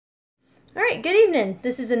All right, good evening.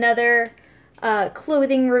 This is another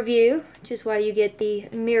clothing review, which is why you get the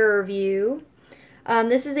mirror view.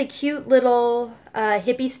 This is a cute little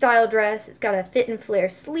hippie style dress. It's got a fit and flare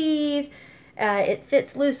sleeve. It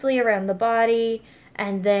fits loosely around the body,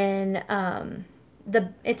 and then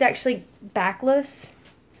it's actually backless.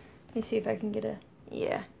 Let me see if I can get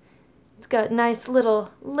yeah. It's got nice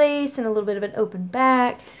little lace and a little bit of an open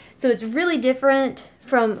back. So it's really different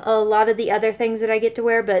from a lot of the other things that I get to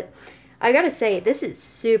wear, but I gotta say, this is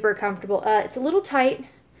super comfortable. It's a little tight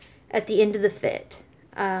at the end of the fit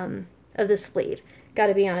of the sleeve.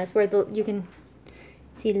 Gotta be honest, where you can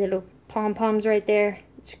see little pom-poms right there.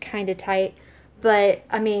 It's kind of tight, but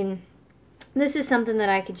I mean, this is something that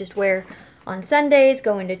I could just wear on Sundays,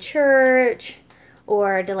 going to church,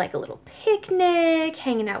 or to like a little picnic,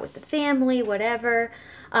 hanging out with the family, whatever.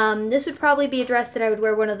 This would probably be a dress that I would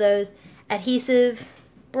wear one of those adhesive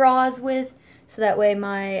bras with, so that way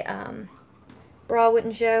my bra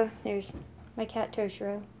wouldn't show. There's my cat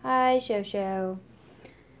Toshiro. Hi, Shosho.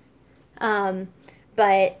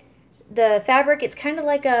 But the fabric, it's kind of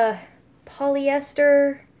like a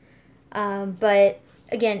polyester, but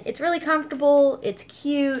again, it's really comfortable. It's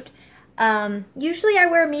cute. Usually I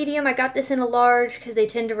wear a medium. I got this in a large because they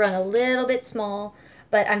tend to run a little bit small,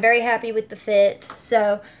 but I'm very happy with the fit.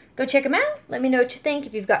 So go check them out. Let me know what you think.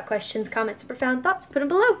 If you've got questions, comments, or profound thoughts, put them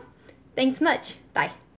below. Thanks much. Bye.